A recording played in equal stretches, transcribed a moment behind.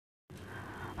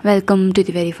Welcome to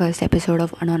the very first episode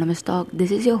of Anonymous Talk.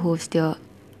 This is your host here.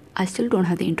 I still don't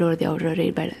have the intro or the outro ready,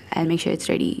 but I'll make sure it's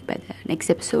ready by the next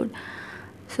episode.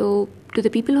 So, to the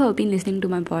people who have been listening to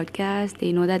my podcast,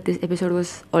 they know that this episode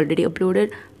was already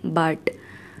uploaded, but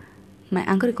my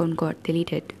Anchor account got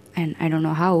deleted, and I don't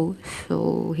know how.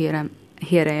 So here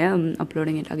I am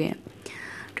uploading it again.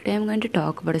 Today I'm going to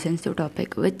talk about a sensitive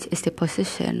topic, which is the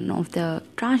position of the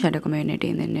transgender community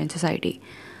in the Indian society.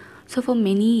 So, for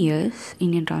many years,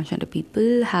 Indian transgender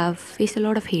people have faced a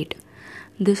lot of hate.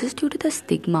 This is due to the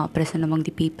stigma present among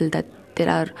the people that there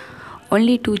are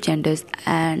only two genders,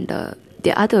 and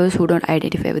the others who don't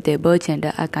identify with their birth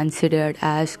gender are considered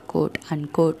as quote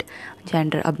unquote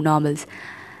gender abnormals.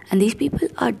 And these people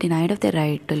are denied of their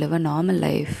right to live a normal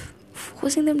life,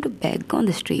 forcing them to beg on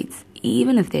the streets,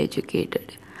 even if they're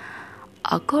educated.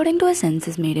 According to a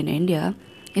census made in India,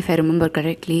 if I remember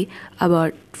correctly,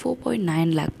 about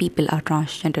 4.9 lakh people are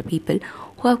transgender people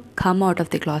who have come out of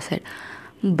the closet.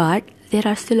 But there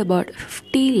are still about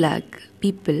 50 lakh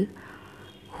people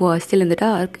who are still in the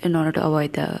dark in order to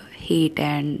avoid the hate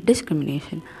and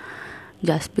discrimination.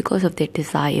 Just because of their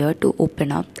desire to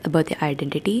open up about their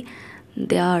identity,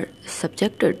 they are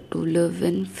subjected to live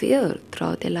in fear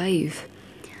throughout their life.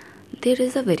 There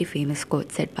is a very famous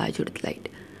quote said by Judith Light.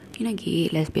 Gay,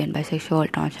 lesbian,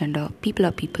 bisexual, transgender, people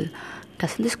are people.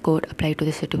 Doesn't this quote apply to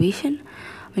this situation?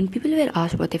 When people were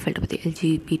asked what they felt about the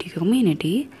LGBTQ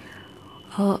community,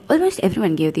 almost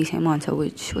everyone gave the same answer,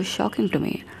 which was shocking to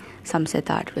me. Some said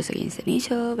that it was against the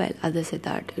nature, while others said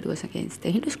that it was against the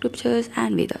Hindu scriptures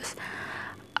and Vedas.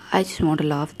 I just want to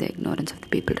laugh at the ignorance of the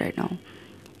people right now.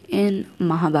 In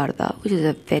Mahabharata, which is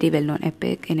a very well-known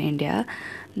epic in India,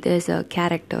 there's a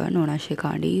character known as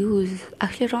Shikhandi who's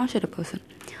actually a transgender person.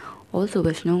 Also,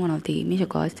 Vishnu, one of the major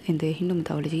gods in the Hindu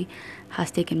mythology, has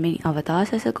taken many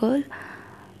avatars as a girl.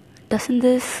 Doesn't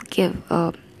this give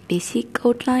a basic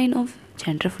outline of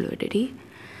gender fluidity?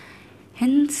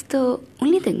 Hence, the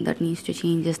only thing that needs to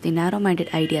change is the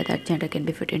narrow-minded idea that gender can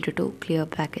be fit into two clear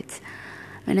brackets.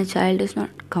 When a child is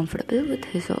not comfortable with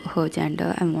his or her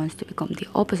gender and wants to become the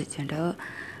opposite gender,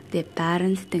 their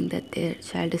parents think that their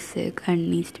child is sick and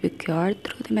needs to be cured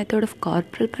through the method of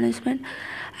corporal punishment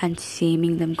and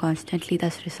shaming them constantly,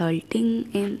 thus resulting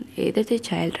in either the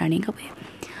child running away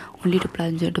only to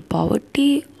plunge into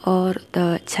poverty or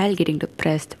the child getting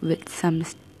depressed, which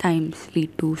sometimes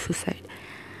lead to suicide.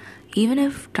 Even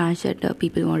if transgender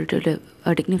people wanted to live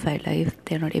a dignified life,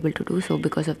 they are not able to do so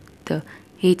because of the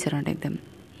hate surrounding them.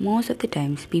 Most of the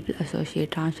times, people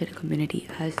associate transgender community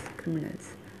as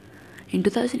criminals. In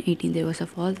 2018, there was a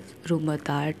false rumor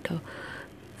that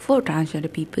four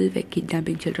transgender people were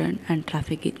kidnapping children and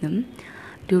trafficking them.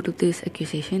 Due to this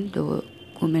accusation, the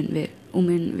women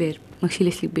were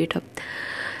mercilessly beat up,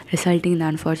 resulting in the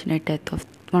unfortunate death of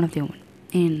one of the women.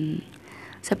 In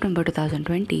September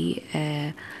 2020,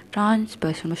 a trans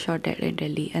person was shot dead in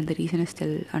Delhi, and the reason is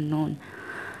still unknown.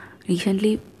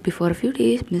 Recently, before a few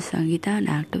days, Ms. Sangeeta, an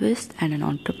activist and an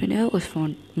entrepreneur, was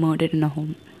found murdered in a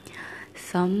home.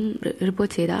 Some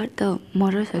reports say that the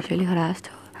murderer sexually harassed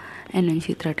her, and when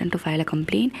she threatened to file a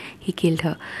complaint, he killed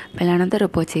her. While another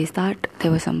report says that there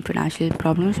were some financial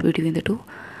problems between the two,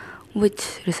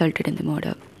 which resulted in the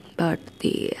murder. But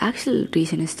the actual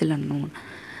reason is still unknown.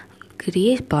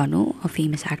 Grace Banu, a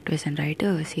famous actress and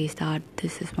writer, says that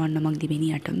this is one among the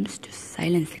many attempts to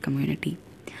silence the community.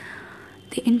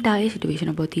 The entire situation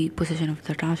about the position of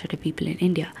the transgender people in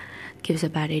India gives a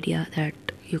bad idea that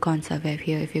you can't survive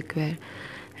here if you're queer.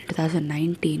 In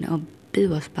 2019, a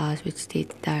bill was passed which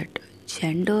states that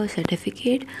gender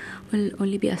certificate will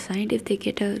only be assigned if they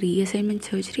get a reassignment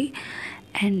surgery,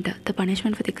 and the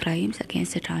punishment for the crimes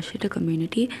against the transgender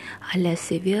community are less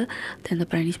severe than the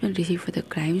punishment received for the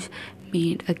crimes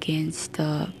made against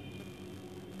the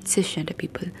cisgender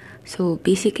people. So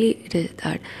basically, it is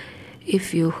that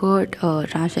if you hurt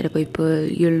transgender people,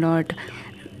 you'll not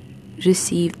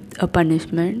receive a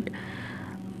punishment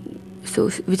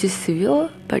which is severe,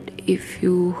 but if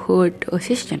you hurt a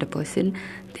cisgender person,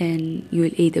 then you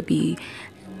will either be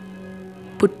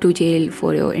put to jail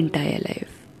for your entire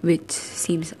life, which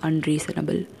seems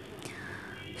unreasonable.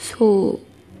 So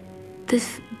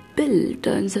this bill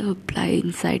turns a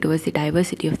blind side towards the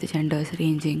diversity of the genders,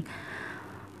 ranging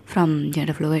from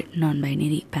gender fluid,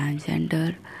 non-binary,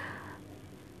 pansgender,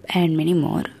 and many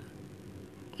more.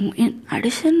 In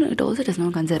addition, it also does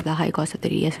not consider the high cost of the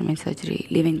reassignment surgery,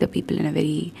 leaving the people in a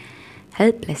very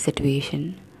helpless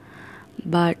situation.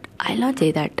 But I'll not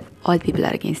say that all people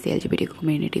are against the LGBT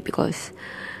community, because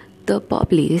the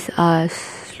populace are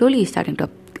slowly starting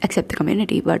to accept the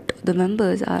community, but the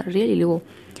members are really low.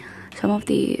 Some of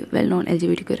the well-known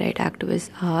LGBTQ right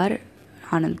activists are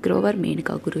Anand Grover,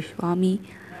 Menaka Guruswamy,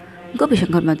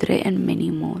 Gopishankar Madurai, and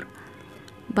many more.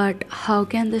 But how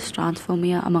can this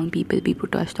transformia among people be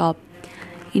put to a stop?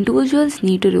 Individuals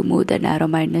need to remove the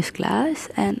narrow-mindedness class,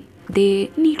 and they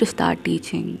need to start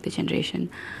teaching the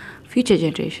future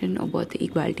generation, about the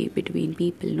equality between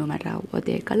people no matter what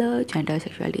their color, gender,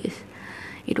 sexuality is.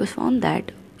 It was found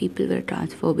that people were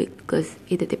transphobic because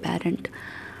either the parent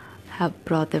have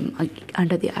brought them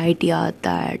under the idea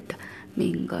that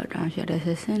being a transgender is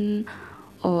a sin,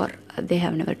 or they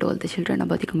have never told the children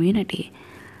about the community.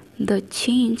 The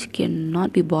change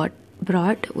cannot be brought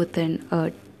within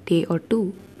a day or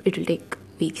two. It will take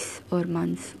weeks or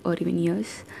months or even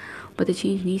years, but the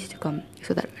change needs to come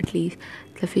so that at least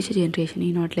the future generation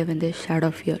need not live in this shadow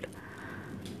of fear.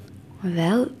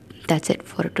 Well, that's it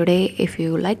for today. If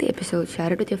you like the episode,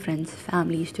 share it with your friends,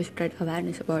 families to spread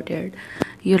awareness about it.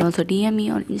 You can also DM me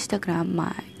on Instagram.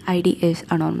 My ID is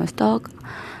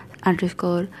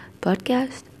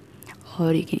anonymous_podcast,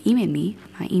 or you can email me.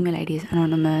 My email ID is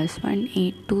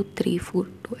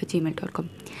anonymous182342@gmail.com.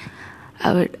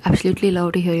 I would absolutely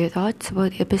love to hear your thoughts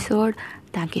about the episode.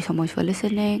 Thank you so much for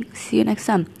listening. See you next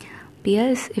time.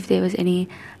 P.S. If there was any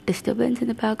disturbance in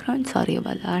the background, sorry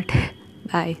about that.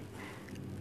 Bye.